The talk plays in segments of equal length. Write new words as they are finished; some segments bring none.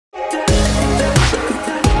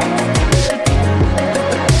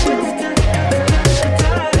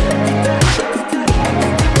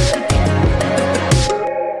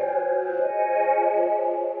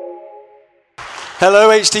Hello,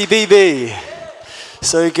 HTBB.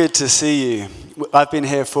 So good to see you. I've been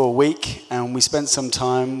here for a week, and we spent some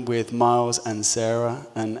time with Miles and Sarah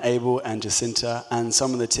and Abel and Jacinta and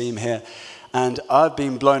some of the team here. And I've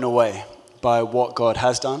been blown away by what God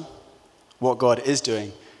has done, what God is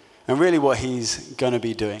doing, and really what he's going to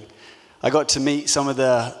be doing. I got to meet some of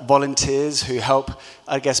the volunteers who help,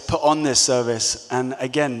 put on this service. And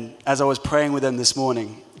again, as I was praying with them this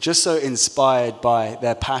morning, just so inspired by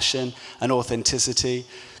their passion and authenticity.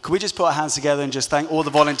 Could we just put our hands together and just thank all the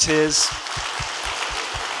volunteers?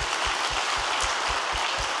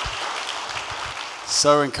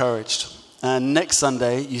 So encouraged. And next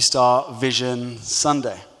Sunday, you start Vision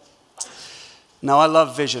Sunday. Now, I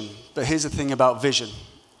love vision, but here's the thing about vision.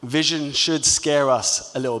 Vision should scare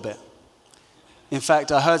us a little bit. In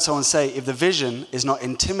fact, I heard someone say, if the vision is not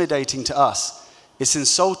intimidating to us, it's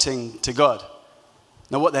insulting to God.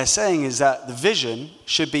 Now, what they're saying is that the vision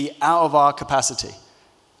should be out of our capacity.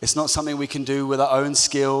 It's not something we can do with our own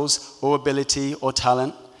skills or ability or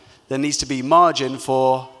talent. There needs to be margin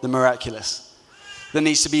for the miraculous. There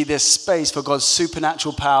needs to be this space for God's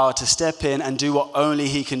supernatural power to step in and do what only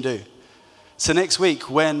he can do. So next week,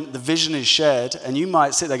 when the vision is shared, and you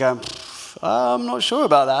might sit there going, I'm not sure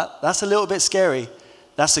about that. That's a little bit scary.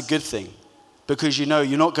 That's a good thing. Because you know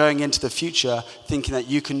you're not going into the future thinking that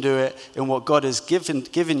you can do it in what God has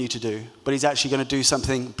given you to do, but he's actually going to do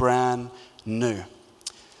something brand new.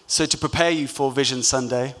 So to prepare you for Vision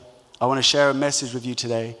Sunday, I want to share a message with you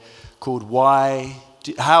today called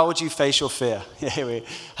How Would You Face Your Fear?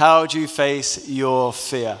 How would you face your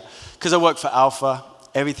fear? Because I work for Alpha,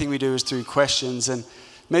 everything we do is through questions, and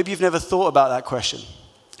maybe you've never thought about that question.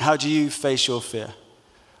 How do you face your fear?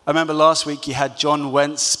 I remember last week you had John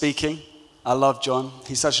Wentz speaking. I love John.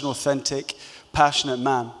 He's such an authentic, passionate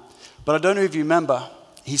man. But I don't know if you remember,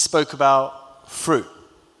 he spoke about fruit.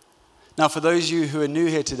 Now, for those of you who are new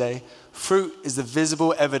here today, fruit is the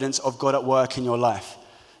visible evidence of God at work in your life.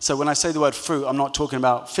 So when I say the word fruit, I'm not talking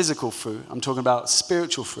about physical fruit. I'm talking about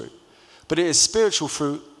spiritual fruit. But it is spiritual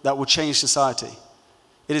fruit that will change society.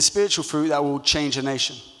 It is spiritual fruit that will change a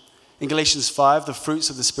nation. In Galatians 5, the fruits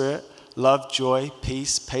of the Spirit, love, joy,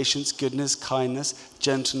 peace, patience, goodness, kindness,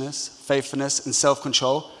 gentleness, faithfulness, and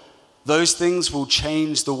self-control, those things will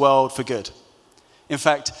change the world for good. In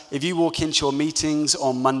fact, if you walk into your meetings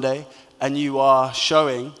on Monday and you are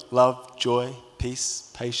showing love, joy,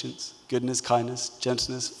 peace, patience, goodness, kindness,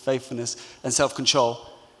 gentleness, faithfulness, and self-control,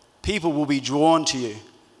 people will be drawn to you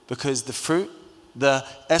because the fruit, the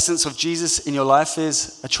essence of Jesus in your life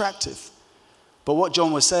is attractive. But what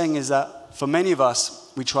John was saying is that for many of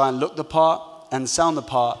us, we try and look the part and sound the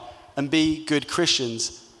part and be good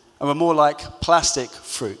Christians, and we're more like plastic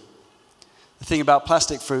fruit. The thing about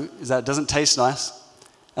plastic fruit is that it doesn't taste nice,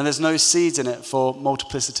 and there's no seeds in it for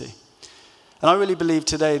multiplicity. And I really believe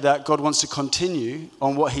today that God wants to continue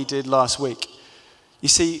on what he did last week. You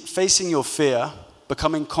see, facing your fear,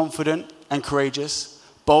 becoming confident and courageous,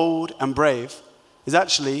 bold and brave, is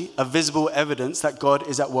actually a visible evidence that God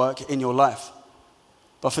is at work in your life.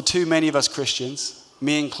 But for too many of us Christians,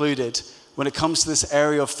 me included, when it comes to this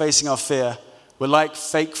area of facing our fear, we're like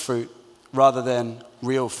fake fruit rather than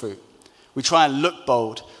real fruit. We try and look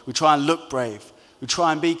bold. We try and look brave. We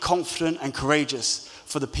try and be confident and courageous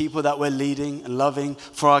for the people that we're leading and loving,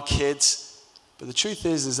 for our kids. But the truth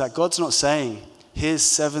is that God's not saying, here's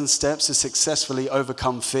 7 steps to successfully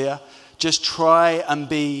overcome fear. Just try and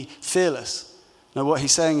be fearless. No, what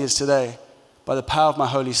he's saying is today, by the power of my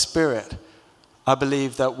Holy Spirit, I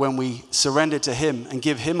believe that when we surrender to him and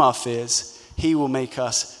give him our fears, he will make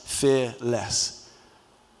us fearless.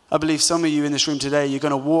 I believe some of you in this room today, you're going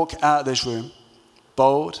to walk out of this room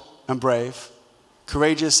bold and brave,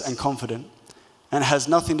 courageous and confident, and it has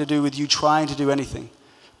nothing to do with you trying to do anything,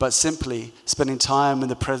 but simply spending time in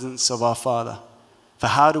the presence of our Father. For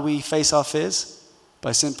how do we face our fears?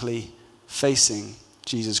 By simply facing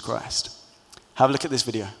Jesus Christ. Have a look at this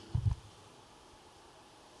video.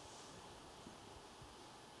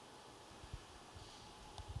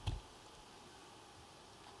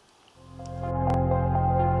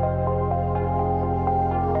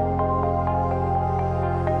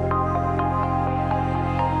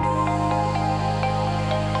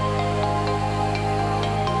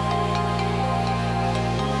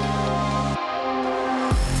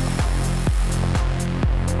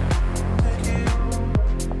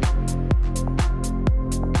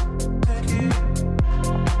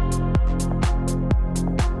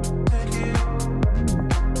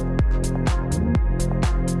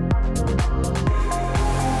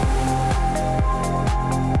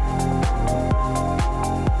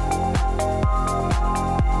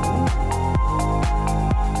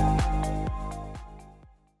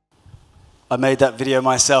 I made that video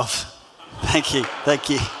myself. Thank you.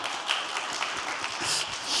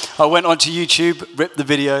 I went onto YouTube, ripped the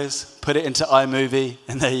videos, put it into iMovie,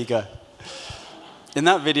 and there you go. In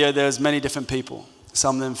that video, there's many different people.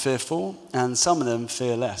 Some of them fearful, and some of them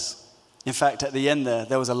fearless. In fact, at the end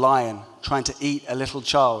there was a lion trying to eat a little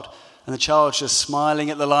child, and the child's just smiling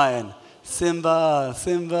at the lion. Simba,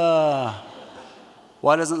 Simba.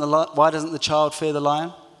 Why doesn't the child fear the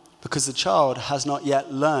lion? Because the child has not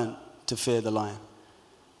yet learned to fear the lion.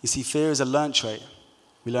 You see, fear is a learned trait.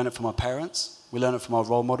 We learn it from our parents, we learn it from our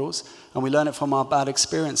role models, and we learn it from our bad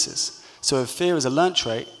experiences. So if fear is a learned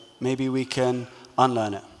trait, maybe we can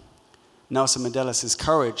unlearn it. Nelson Mandela says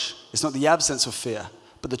courage is not the absence of fear,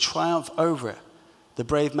 but the triumph over it. The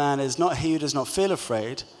brave man is not he who does not feel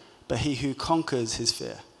afraid, but he who conquers his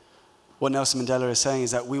fear. What Nelson Mandela is saying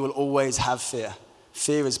is that we will always have fear.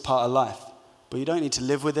 Fear is part of life, but you don't need to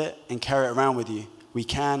live with it and carry it around with you. We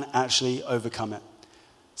can actually overcome it.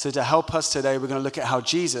 So to help us today, we're going to look at how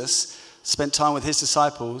Jesus spent time with his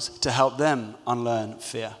disciples to help them unlearn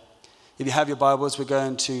fear. If you have your Bibles, we're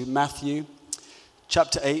going to Matthew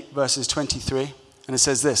chapter 8, verses 23, and it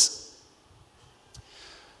says this.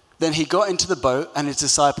 Then he got into the boat, and his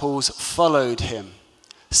disciples followed him.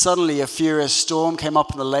 Suddenly a furious storm came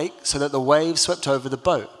up on the lake, so that the waves swept over the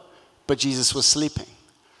boat, but Jesus was sleeping.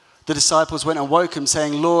 The disciples went and woke him,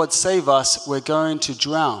 saying, Lord, save us, we're going to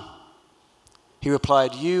drown. He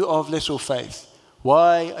replied, you of little faith,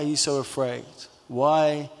 why are you so afraid?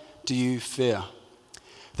 Why do you fear?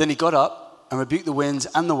 Then he got up and rebuked the winds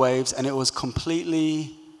and the waves, and it was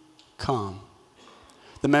completely calm.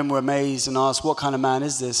 The men were amazed and asked, what kind of man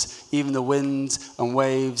is this? Even the winds and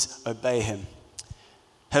waves obey him.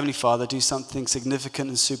 Heavenly Father, do something significant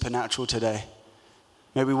and supernatural today.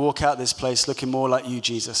 May we walk out this place looking more like you,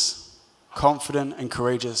 Jesus. Confident and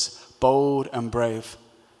courageous, bold and brave.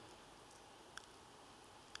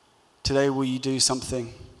 Today, will you do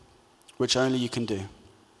something which only you can do?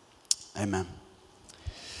 Amen.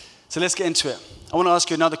 So let's get into it. I want to ask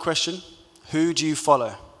you another question. Who do you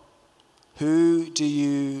follow? Who do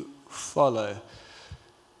you follow?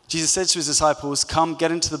 Jesus said to his disciples, come,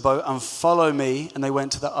 get into the boat and follow me. And they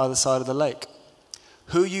went to the other side of the lake.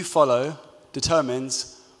 Who you follow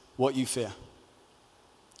determines what you fear.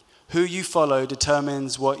 Who you follow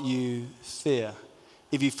determines what you fear.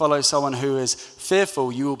 If you follow someone who is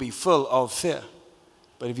fearful, you will be full of fear.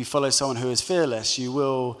 But if you follow someone who is fearless, you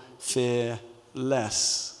will fear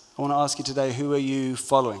less. I want to ask you today, who are you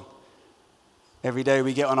following? Every day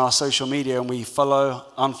we get on our social media and we follow,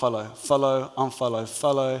 unfollow, follow, unfollow,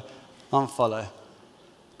 follow, unfollow.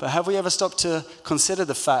 But have we ever stopped to consider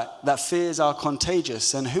the fact that fears are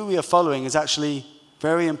contagious and who we are following is actually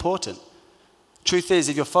very important? Truth is,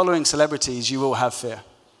 if you're following celebrities, you will have fear.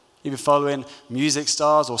 If you're following music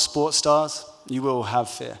stars or sports stars, you will have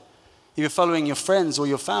fear. If you're following your friends or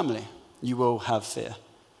your family, you will have fear.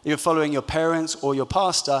 If you're following your parents or your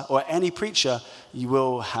pastor or any preacher, you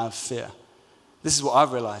will have fear. This is what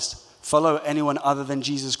I've realized. Follow anyone other than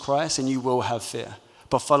Jesus Christ and you will have fear.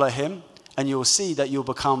 But follow him and you'll see that you'll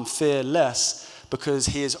become fearless because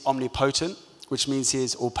he is omnipotent, which means he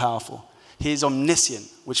is all-powerful. He is omniscient,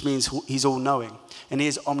 which means he's all-knowing. And he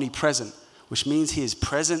is omnipresent, which means he is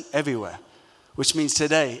present everywhere. Which means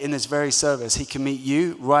today, in this very service, he can meet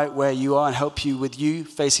you right where you are and help you with you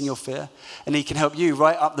facing your fear. And he can help you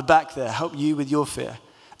right up the back there, help you with your fear.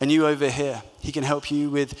 And you over here, he can help you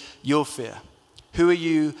with your fear. Who are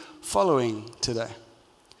you following today?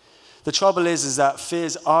 The trouble is that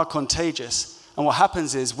fears are contagious. And what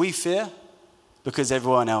happens is we fear because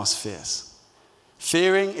everyone else fears.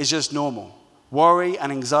 Fearing is just normal. Worry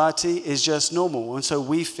and anxiety is just normal. And so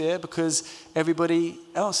we fear because everybody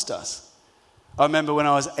else does. I remember when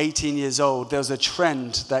I was 18 years old, there was a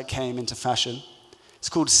trend that came into fashion. It's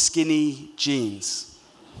called skinny jeans.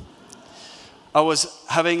 I was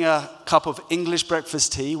having a cup of English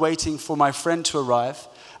breakfast tea, waiting for my friend to arrive.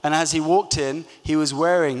 And as he walked in, he was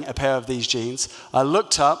wearing a pair of these jeans. I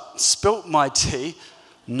looked up, spilt my tea.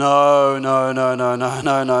 No.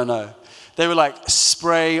 They were like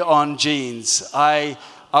spray-on jeans. I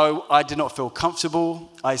did not feel comfortable.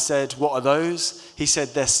 I said, what are those? He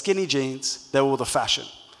said, they're skinny jeans. They're all the fashion.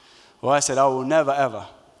 Well, I said, I will never, ever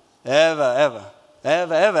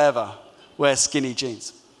wear skinny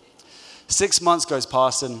jeans. 6 months goes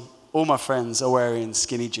past and all my friends are wearing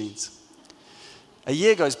skinny jeans. A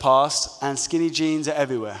year goes past and skinny jeans are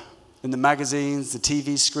everywhere. In the magazines, the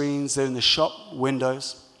TV screens, they're in the shop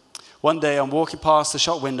windows. One day I'm walking past the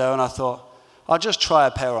shop window and I thought, I'll just try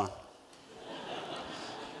a pair on.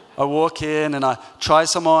 I walk in and I try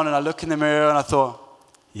some on and I look in the mirror and I thought,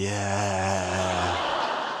 yeah.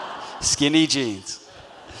 Skinny jeans.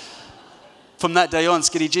 From that day on,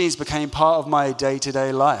 skinny jeans became part of my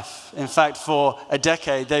day-to-day life. In fact, for a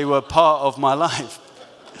decade, they were part of my life.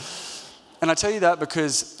 And I tell you that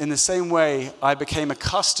because in the same way I became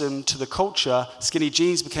accustomed to the culture, skinny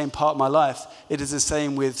jeans became part of my life, it is the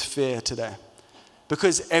same with fear today.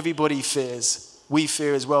 Because everybody fears, we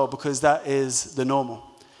fear as well, because that is the normal.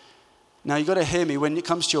 Now you've got to hear me, when it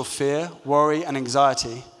comes to your fear, worry, and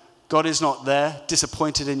anxiety, God is not there,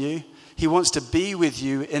 disappointed in you. He wants to be with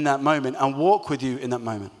you in that moment and walk with you in that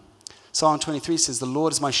moment. Psalm 23 says, "The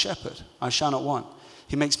Lord is my shepherd, I shall not want.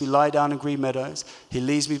 He makes me lie down in green meadows. He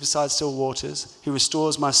leads me beside still waters. He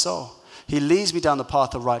restores my soul. He leads me down the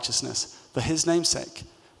path of righteousness for his name's sake."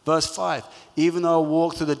 Verse 5, "Even though I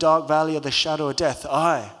walk through the dark valley of the shadow of death,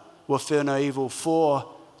 I will fear no evil, for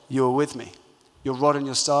you are with me. Your rod and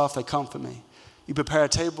your staff, they comfort me. You prepare a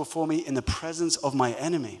table before me in the presence of my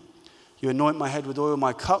enemy. You anoint my head with oil.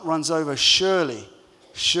 My cup runs over. Surely,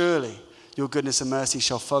 surely, your goodness and mercy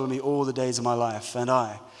shall follow me all the days of my life, and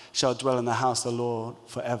I shall dwell in the house of the Lord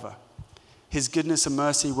forever." His goodness and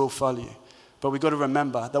mercy will follow you. But we've got to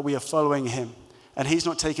remember that we are following him. And he's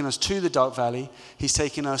not taking us to the dark valley. He's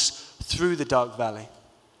taking us through the dark valley.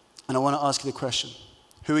 And I want to ask you the question.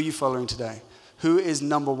 Who are you following today? Who is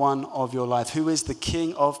number one of your life? Who is the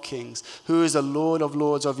King of Kings? Who is the Lord of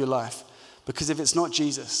Lords of your life? Because if it's not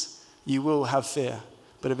Jesus, you will have fear.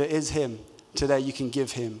 But if it is him, today you can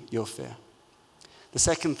give him your fear. The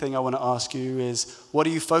second thing I want to ask you is, what are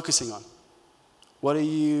you focusing on? What are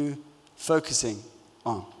you focusing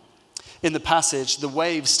on? In the passage, the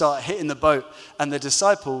waves start hitting the boat and the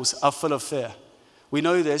disciples are full of fear. We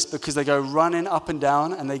know this because they go running up and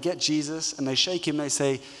down and they get Jesus and they shake him. They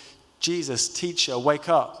say, "Jesus, teacher, wake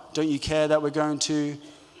up. Don't you care that we're going to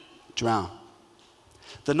drown?"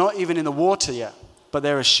 They're not even in the water yet, but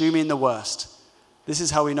they're assuming the worst. This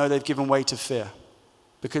is how we know they've given way to fear,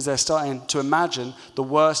 because they're starting to imagine the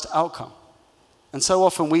worst outcome. And so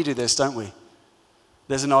often we do this, don't we?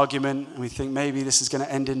 There's an argument and we think maybe this is going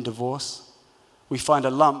to end in divorce. We find a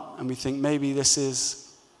lump and we think maybe this is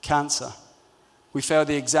cancer. We fail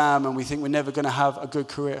the exam and we think we're never going to have a good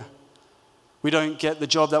career. We don't get the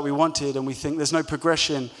job that we wanted and we think there's no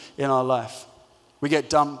progression in our life. We get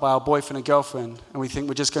dumped by our boyfriend and girlfriend and we think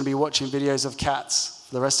we're just going to be watching videos of cats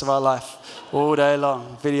for the rest of our life, all day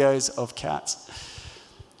long, videos of cats.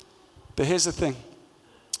 But here's the thing.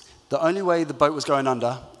 The only way the boat was going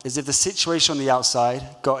under is if the situation on the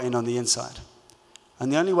outside got in on the inside.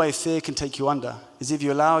 And the only way fear can take you under is if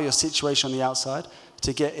you allow your situation on the outside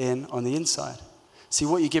to get in on the inside. See,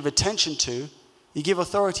 what you give attention to, you give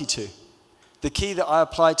authority to. The key that I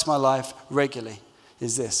apply to my life regularly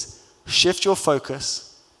is this. Shift your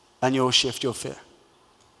focus and you'll shift your fear.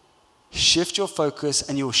 Shift your focus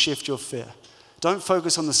and you'll shift your fear. Don't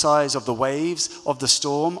focus on the size of the waves, of the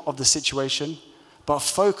storm, of the situation, but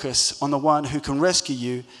focus on the one who can rescue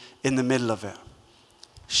you in the middle of it.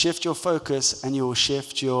 Shift your focus and you will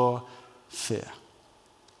shift your fear.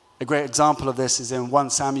 A great example of this is in 1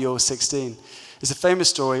 Samuel 16. It's a famous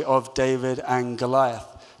story of David and Goliath.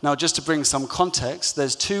 Now, just to bring some context,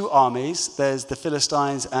 there's two armies. There's the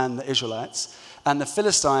Philistines and the Israelites. And the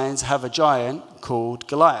Philistines have a giant called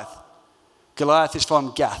Goliath. Goliath is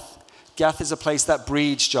from Gath. Gath is a place that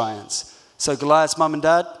breeds giants. So Goliath's mum and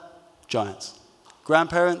dad, giants.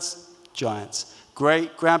 Grandparents, giants.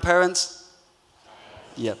 Great-grandparents,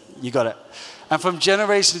 yep, you got it. And from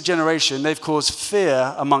generation to generation, they've caused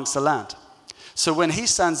fear amongst the land. So when he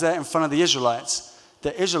stands there in front of the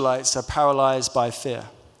Israelites are paralyzed by fear.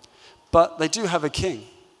 But they do have a king.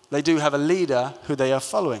 They do have a leader who they are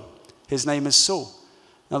following. His name is Saul.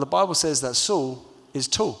 Now the Bible says that Saul is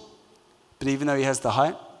tall. But even though he has the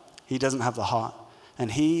height, he doesn't have the heart.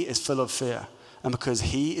 And he is full of fear. And because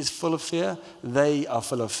he is full of fear, they are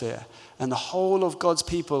full of fear. And the whole of God's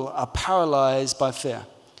people are paralyzed by fear.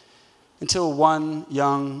 Until one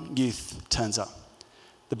young youth turns up.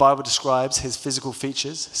 The Bible describes his physical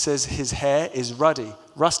features, says his hair is ruddy,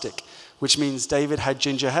 rustic, which means David had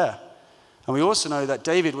ginger hair. And we also know that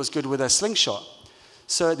David was good with a slingshot.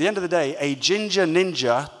 So at the end of the day, a ginger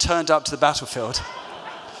ninja turned up to the battlefield,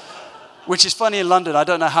 which is funny in London. I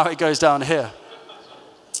don't know how it goes down here.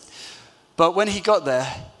 But when he got there,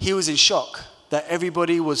 he was in shock that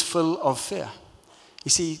everybody was full of fear. You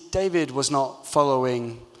see, David was not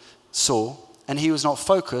following Saul, and he was not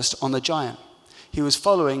focused on the giant. He was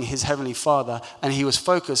following his heavenly Father, and he was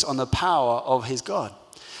focused on the power of his God.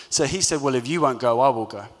 So he said, well, if you won't go, I will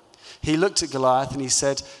go. He looked at Goliath and he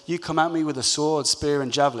said, you come at me with a sword, spear,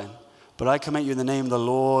 and javelin, but I come at you in the name of the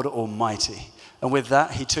Lord Almighty. And with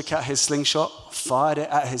that, he took out his slingshot, fired it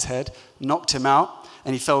at his head, knocked him out,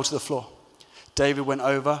 and he fell to the floor. David went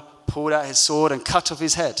over, pulled out his sword, and cut off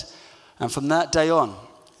his head. And from that day on,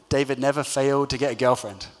 David never failed to get a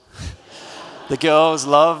girlfriend. The girls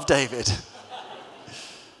loved David.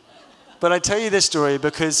 But I tell you this story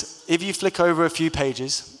because if you flick over a few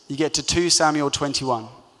pages, you get to 2 Samuel 21,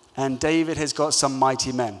 and David has got some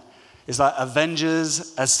mighty men. It's like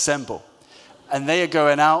Avengers assemble. And they are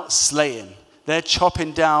going out slaying. They're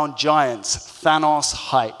chopping down giants, Thanos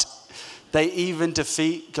height. They even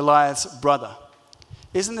defeat Goliath's brother.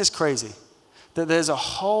 Isn't this crazy? That there's a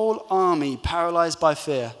whole army paralyzed by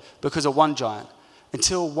fear because of one giant,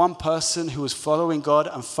 until one person who was following God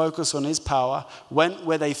and focused on his power went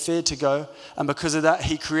where they feared to go, and because of that,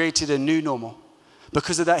 he created a new normal.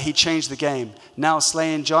 Because of that, he changed the game. Now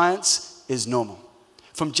slaying giants is normal.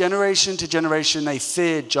 From generation to generation, they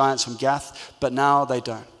feared giants from Gath, but now they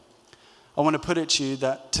don't. I want to put it to you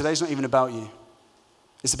that today's not even about you.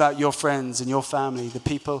 It's about your friends and your family, the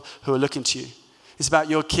people who are looking to you. It's about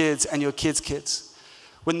your kids and your kids' kids.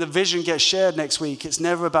 When the vision gets shared next week, it's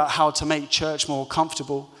never about how to make church more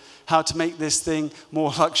comfortable, how to make this thing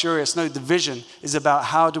more luxurious. No, the vision is about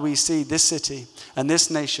how do we see this city and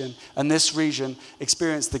this nation and this region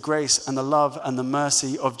experience the grace and the love and the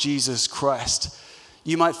mercy of Jesus Christ.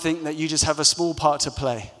 You might think that you just have a small part to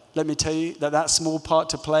play. Let me tell you that small part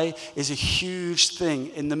to play is a huge thing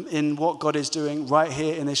in what God is doing right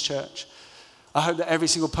here in this church. I hope that every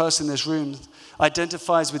single person in this room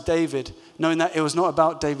identifies with David, knowing that it was not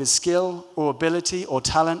about David's skill or ability or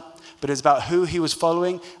talent, but it's about who he was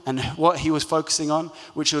following and what he was focusing on,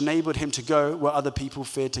 which enabled him to go where other people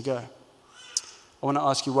feared to go. I want to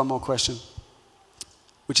ask you one more question,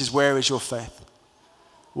 which is, where is your faith?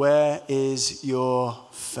 Where is your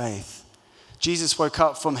faith? Jesus woke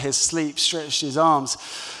up from his sleep, stretched his arms,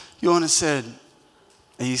 yawned and said,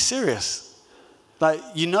 "Are you serious? Like,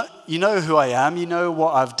 you know who I am, you know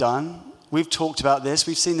what I've done. We've talked about this,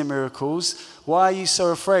 we've seen the miracles. Why are you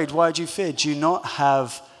so afraid? Why do you fear? Do you not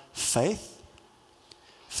have faith?"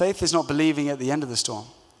 Faith is not believing at the end of the storm.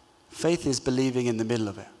 Faith is believing in the middle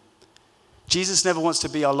of it. Jesus never wants to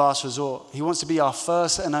be our last resort. He wants to be our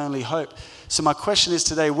first and only hope. So my question is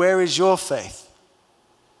today, where is your faith?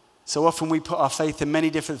 So often we put our faith in many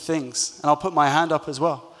different things. And I'll put my hand up as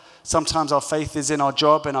well. Sometimes our faith is in our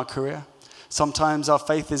job and our career. Sometimes our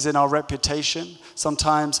faith is in our reputation.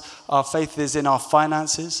 Sometimes our faith is in our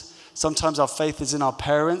finances. Sometimes our faith is in our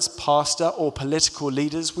parents, pastor, or political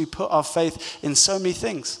leaders. We put our faith in so many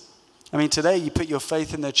things. I mean, today you put your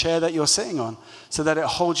faith in the chair that you're sitting on so that it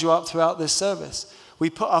holds you up throughout this service. We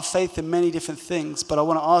put our faith in many different things, but I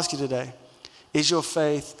want to ask you today, is your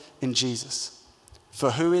faith in Jesus?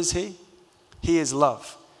 For who is he? He is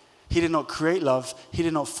love. He did not create love. He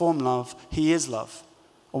did not form love. He is love.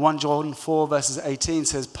 1 John 4 verses 18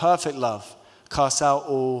 says, perfect love casts out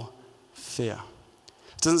all fear.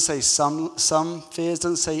 It doesn't say some fears,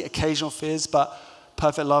 doesn't say occasional fears, but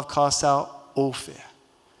perfect love casts out all fear.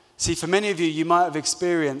 See, for many of you, you might have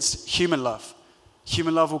experienced human love.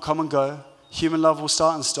 Human love will come and go. Human love will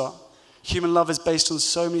start and stop. Human love is based on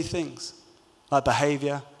so many things, like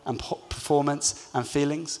behavior and performance and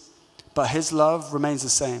feelings. But his love remains the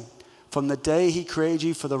same. From the day he created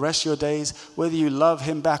you for the rest of your days, whether you love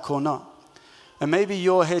him back or not. And maybe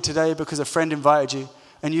you're here today because a friend invited you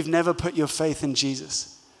and you've never put your faith in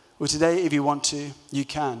Jesus. Well, today, if you want to, you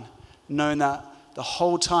can, knowing that the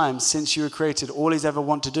whole time since you were created, all he's ever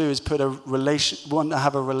wanted to do is want to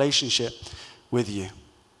have a relationship with you.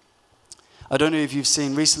 I don't know if you've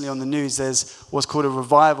seen recently on the news, there's what's called a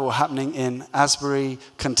revival happening in Asbury,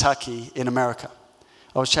 Kentucky in America.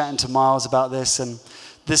 I was chatting to Miles about this, and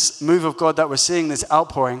this move of God that we're seeing, this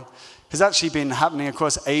outpouring, has actually been happening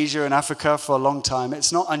across Asia and Africa for a long time.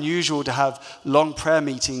 It's not unusual to have long prayer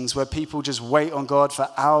meetings where people just wait on God for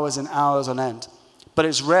hours and hours on end. But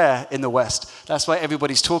it's rare in the West. That's why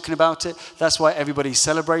everybody's talking about it. That's why everybody's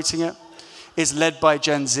celebrating it. It's led by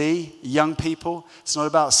Gen Z, young people. It's not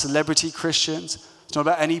about celebrity Christians. It's not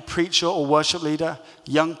about any preacher or worship leader.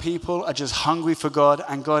 Young people are just hungry for God,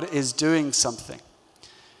 and God is doing something.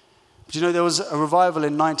 But you know, there was a revival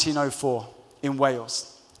in 1904 in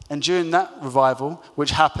Wales. And during that revival,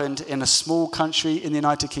 which happened in a small country in the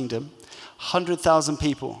United Kingdom, 100,000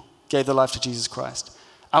 people gave their life to Jesus Christ.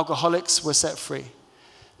 Alcoholics were set free.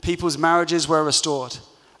 People's marriages were restored.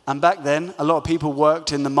 And back then, a lot of people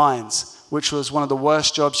worked in the mines, which was one of the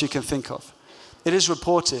worst jobs you can think of. It is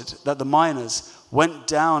reported that the miners went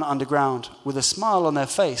down underground with a smile on their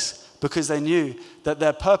face because they knew that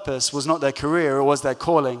their purpose was not their career, it was their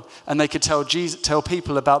calling, and they could tell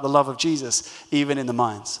people about the love of Jesus, even in the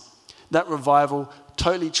mines. That revival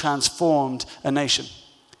totally transformed a nation.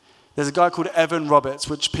 There's a guy called Evan Roberts,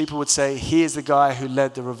 which people would say he is the guy who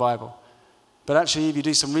led the revival. But actually, if you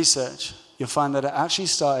do some research, you'll find that it actually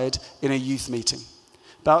started in a youth meeting.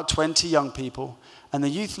 About 20 young people. And the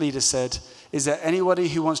youth leader said, is there anybody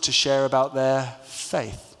who wants to share about their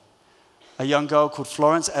faith? A young girl called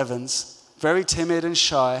Florence Evans, very timid and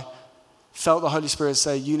shy, felt the Holy Spirit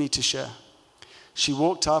say, you need to share. She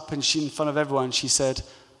walked up and in front of everyone, she said,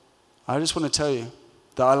 I just want to tell you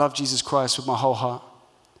that I love Jesus Christ with my whole heart.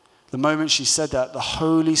 The moment she said that, the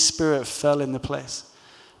Holy Spirit fell in the place.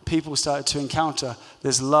 People started to encounter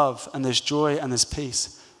this love and this joy and this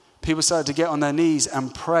peace. People started to get on their knees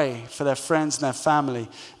and pray for their friends and their family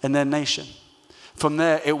and their nation. From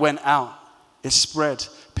there, it went out. It spread.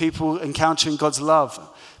 People encountering God's love.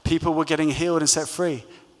 People were getting healed and set free.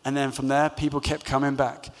 And then from there, people kept coming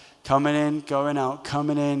back. Coming in, going out,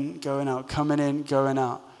 coming in, going out, coming in, going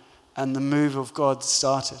out. And the move of God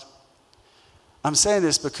started. I'm saying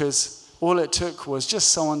this because all it took was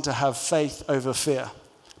just someone to have faith over fear.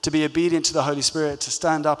 To be obedient to the Holy Spirit, to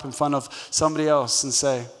stand up in front of somebody else and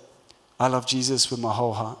say, I love Jesus with my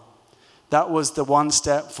whole heart. That was the one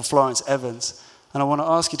step for Florence Evans. And I want to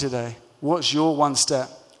ask you today, what's your one step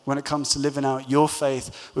when it comes to living out your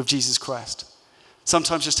faith with Jesus Christ?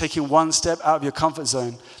 Sometimes just taking one step out of your comfort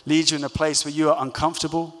zone leads you in a place where you are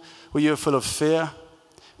uncomfortable, where you are full of fear.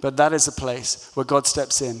 But that is a place where God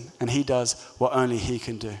steps in and he does what only he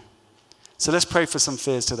can do. So let's pray for some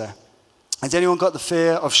fears today. Has anyone got the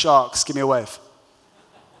fear of sharks? Give me a wave.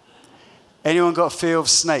 Anyone got a fear of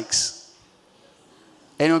snakes?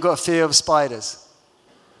 Anyone got a fear of spiders?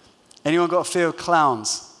 Anyone got a fear of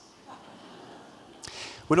clowns?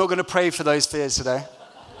 We're not going to pray for those fears today,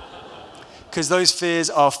 because those fears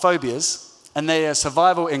are phobias, and they are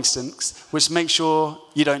survival instincts which make sure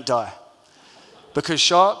you don't die. Because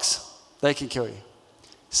sharks, they can kill you.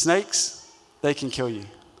 Snakes, they can kill you.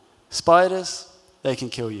 Spiders, they can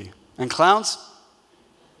kill you. And clowns,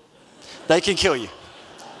 they can kill you.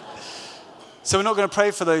 So we're not going to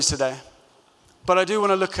pray for those today. But I do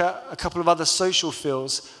want to look at a couple of other social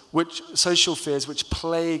fears which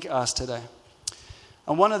plague us today.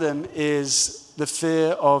 And one of them is the fear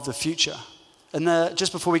of the future. And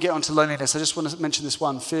just before we get onto loneliness, I just want to mention this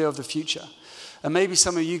one, fear of the future. And maybe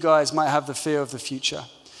some of you guys might have the fear of the future.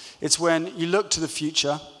 It's when you look to the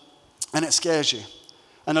future and it scares you.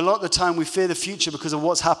 And a lot of the time we fear the future because of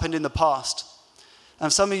what's happened in the past.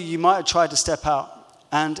 And some of you might have tried to step out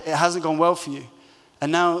and it hasn't gone well for you.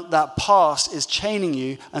 And now that past is chaining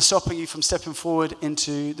you and stopping you from stepping forward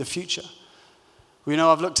into the future. We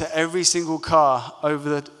know I've looked at every single car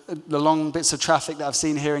over the long bits of traffic that I've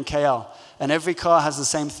seen here in KL. And every car has the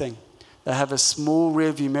same thing. They have a small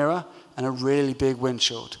rear view mirror and a really big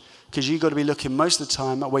windshield. Because you've got to be looking most of the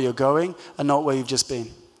time at where you're going and not where you've just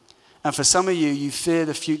been. And for some of you, you fear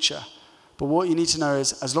the future. But what you need to know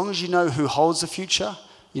is, as long as you know who holds the future,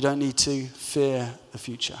 you don't need to fear the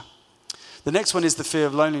future. The next one is the fear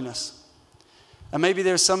of loneliness. And maybe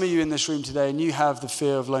there are some of you in this room today and you have the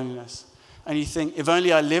fear of loneliness. And you think, if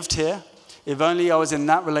only I lived here, if only I was in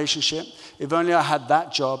that relationship, if only I had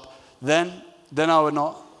that job, then I would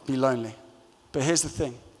not be lonely. But here's the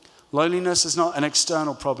thing. Loneliness is not an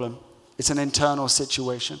external problem. It's an internal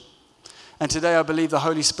situation. And today I believe the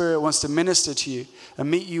Holy Spirit wants to minister to you and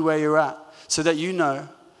meet you where you're at so that you know,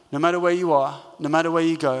 no matter where you are, no matter where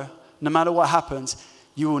you go, no matter what happens,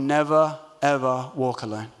 you will never, ever walk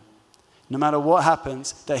alone. No matter what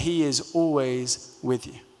happens, that he is always with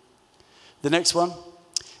you. The next one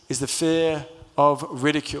is the fear of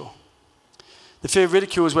ridicule. The fear of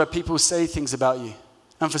ridicule is where people say things about you.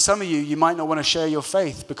 And for some of you, you might not want to share your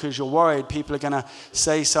faith because you're worried people are going to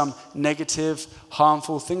say some negative,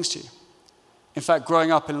 harmful things to you. In fact,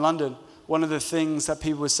 growing up in London, one of the things that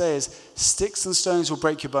people would say is, sticks and stones will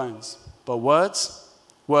break your bones, but words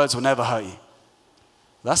will never hurt you.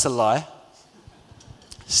 That's a lie.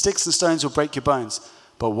 Sticks and stones will break your bones,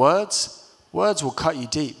 but words will cut you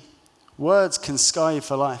deep. Words can scar you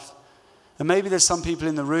for life. And maybe there's some people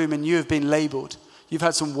in the room and you have been labeled. You've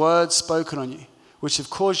had some words spoken on you, which have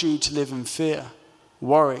caused you to live in fear,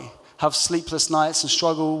 worry, have sleepless nights and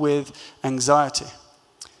struggle with anxiety.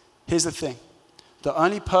 Here's the thing. The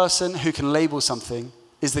only person who can label something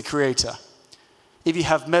is the Creator. If you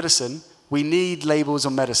have medicine, we need labels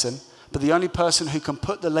on medicine, but the only person who can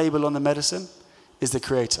put the label on the medicine is the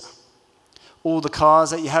Creator. All the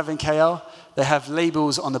cars that you have in KL, they have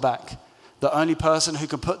labels on the back. The only person who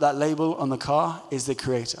can put that label on the car is the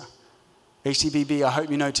Creator. HTBB, I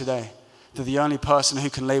hope you know today that the only person who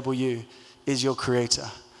can label you is your Creator,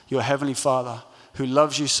 your Heavenly Father, who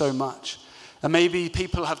loves you so much. And maybe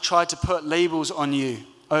people have tried to put labels on you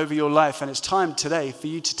over your life. And it's time today for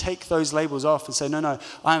you to take those labels off and say, no,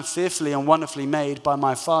 I am fearfully and wonderfully made by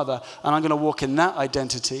my Father, and I'm going to walk in that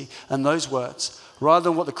identity and those words. Rather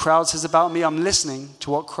than what the crowd says about me, I'm listening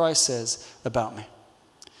to what Christ says about me.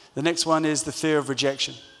 The next one is the fear of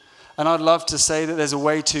rejection. And I'd love to say that there's a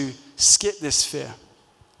way to skip this fear.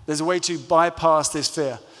 There's a way to bypass this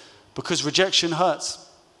fear, because rejection hurts.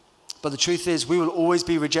 But the truth is, we will always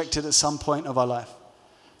be rejected at some point of our life.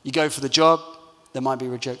 You go for the job, there might be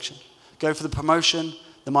rejection. Go for the promotion,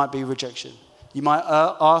 there might be rejection. You might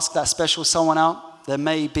ask that special someone out, there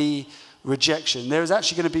may be rejection. There is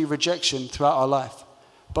actually going to be rejection throughout our life.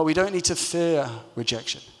 But we don't need to fear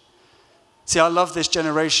rejection. See, I love this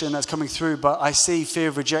generation that's coming through, but I see fear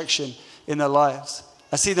of rejection in their lives.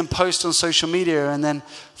 I see them post on social media, and then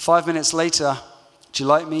 5 minutes later, do you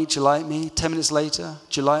like me? Do you like me? 10 minutes later,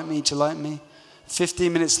 do you like me? Do you like me?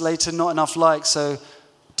 15 minutes later, not enough likes, so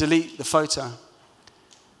delete the photo.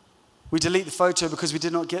 We delete the photo because we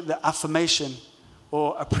did not get the affirmation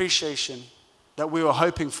or appreciation that we were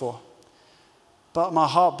hoping for. But my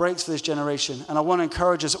heart breaks for this generation, and I want to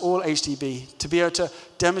encourage us all, HDB, to be able to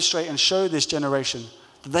demonstrate and show this generation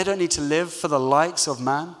that they don't need to live for the likes of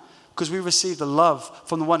man, because we receive the love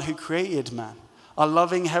from the one who created man, our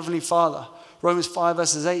loving Heavenly Father. Romans 5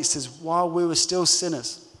 verses 8 says, while we were still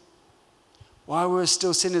sinners,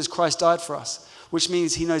 Christ died for us, which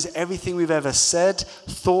means he knows everything we've ever said,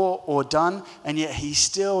 thought, or done, and yet he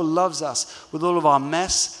still loves us with all of our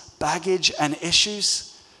mess, baggage, and issues.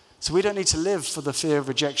 So we don't need to live for the fear of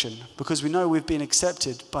rejection, because we know we've been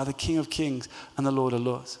accepted by the King of Kings and the Lord of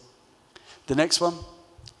Lords. The next one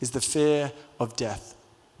is the fear of death.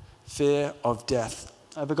 Fear of death.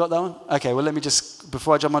 Have I got that one? Okay, well, let me just,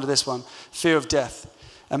 before I jump onto this one, fear of death.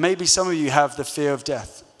 And maybe some of you have the fear of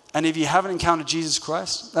death. And if you haven't encountered Jesus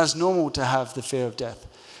Christ, that's normal to have the fear of death.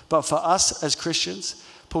 But for us as Christians,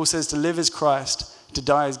 Paul says to live as Christ, to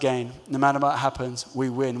die as gain. No matter what happens, we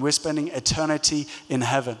win. We're spending eternity in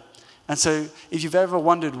heaven. And so if you've ever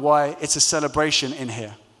wondered why it's a celebration in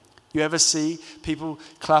here, you ever see people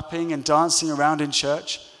clapping and dancing around in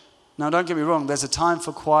church? Now, don't get me wrong, there's a time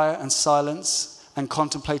for quiet and silence and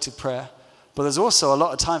contemplative prayer, but there's also a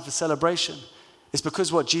lot of time for celebration. It's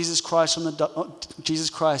because what Jesus Christ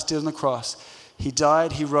did on the cross. He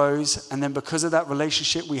died, he rose, and then because of that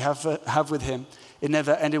relationship we have with him, it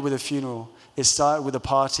never ended with a funeral. It started with a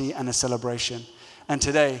party and a celebration. And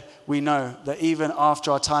today, we know that even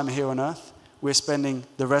after our time here on earth, we're spending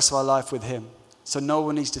the rest of our life with him. So no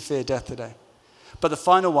one needs to fear death today. But the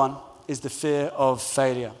final one is the fear of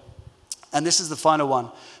failure. And this is the final one,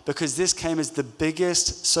 because this came as the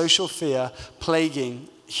biggest social fear plaguing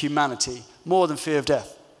humanity, more than fear of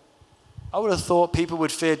death. I would have thought people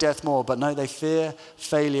would fear death more, but no, they fear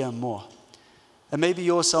failure more. And maybe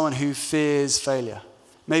you're someone who fears failure.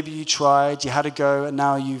 Maybe you tried, you had a go, and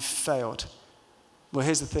now you've failed. Well,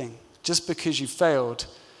 here's the thing. Just because you failed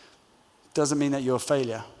doesn't mean that you're a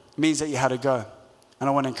failure. It means that you had a go. And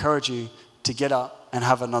I want to encourage you to get up and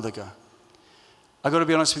have another go. I got to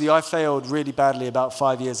be honest with you, I failed really badly about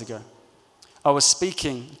 5 years ago. I was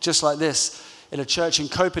speaking just like this in a church in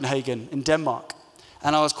Copenhagen in Denmark.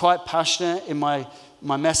 And I was quite passionate in my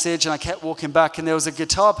message, and I kept walking back, and there was a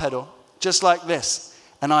guitar pedal just like this.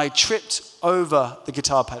 And I tripped over the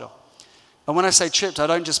guitar pedal. And when I say tripped, I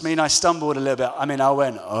don't just mean I stumbled a little bit. I mean, I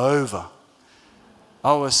went over.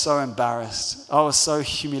 I was so embarrassed. I was so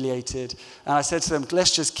humiliated. And I said to them,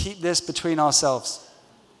 let's just keep this between ourselves.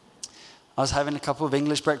 I was having a cup of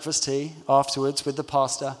English breakfast tea afterwards with the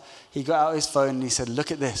pastor. He got out his phone and he said, look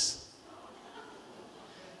at this.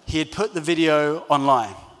 He had put the video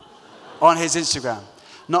online on his Instagram.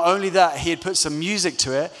 Not only that, he had put some music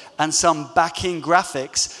to it and some backing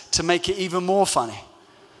graphics to make it even more funny.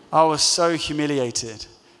 I was so humiliated.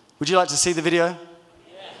 Would you like to see the video? Yeah.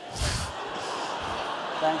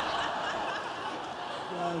 Thank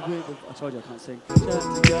you. I told you I can't sing.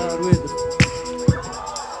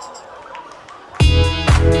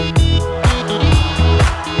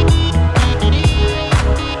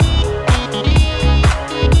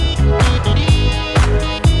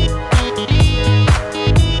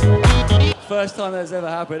 First time that's ever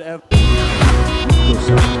happened ever.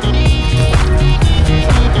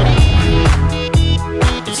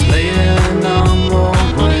 It's late and I'm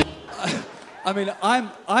away. I mean,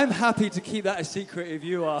 I'm happy to keep that a secret if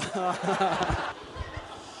you are.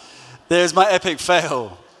 There's my epic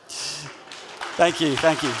fail. Thank you.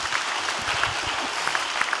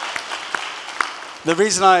 The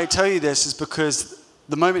reason I tell you this is because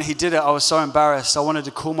the moment he did it, I was so embarrassed. I wanted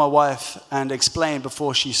to call my wife and explain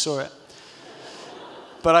before she saw it.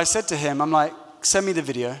 But I said to him, I'm like, send me the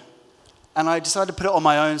video. And I decided to put it on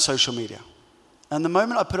my own social media. And the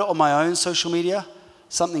moment I put it on my own social media,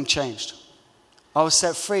 something changed. I was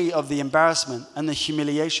set free of the embarrassment and the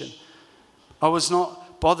humiliation. I was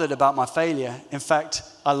not bothered about my failure. In fact,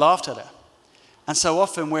 I laughed at it. And so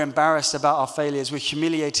often we're embarrassed about our failures. We're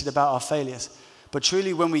humiliated about our failures. But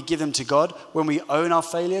truly, when we give them to God, when we own our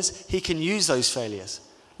failures, He can use those failures.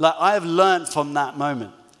 Like, I have learned from that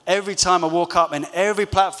moment. Every time I walk up in every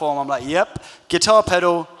platform, I'm like, yep, guitar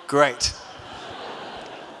pedal, great.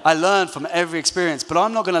 I learn from every experience, but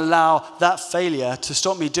I'm not going to allow that failure to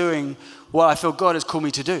stop me doing what I feel God has called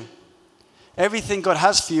me to do. Everything God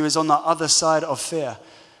has for you is on the other side of fear.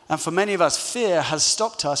 And for many of us, fear has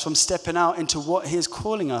stopped us from stepping out into what He is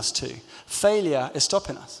calling us to. Failure is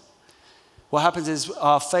stopping us. What happens is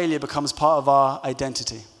our failure becomes part of our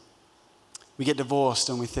identity. We get divorced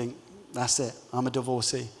and we think, that's it, I'm a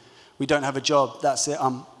divorcee. We don't have a job, that's it,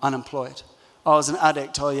 I'm unemployed. I was an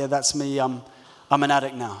addict, oh yeah, that's me, I'm an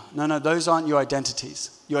addict now. No, those aren't your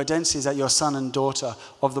identities. Your identity is that you're son and daughter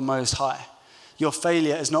of the Most High. Your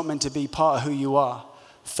failure is not meant to be part of who you are.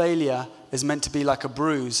 Failure is meant to be like a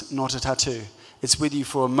bruise, not a tattoo. It's with you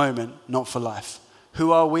for a moment, not for life.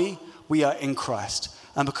 Who are we? We are in Christ.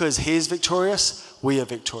 And because He is victorious, we are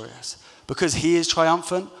victorious. Because He is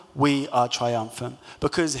triumphant, we are triumphant.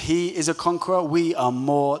 Because He is a conqueror, we are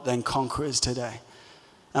more than conquerors today.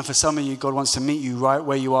 And for some of you, God wants to meet you right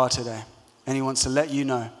where you are today. And He wants to let you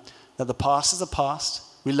know that the past is the past.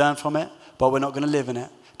 We learn from it, but we're not going to live in it.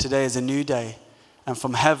 Today is a new day. And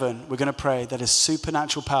from heaven, we're going to pray that His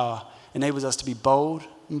supernatural power enables us to be bold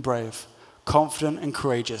and brave, confident and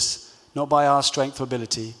courageous, not by our strength or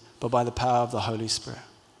ability, but by the power of the Holy Spirit.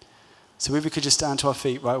 So if we could just stand to our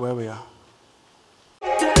feet right where we are.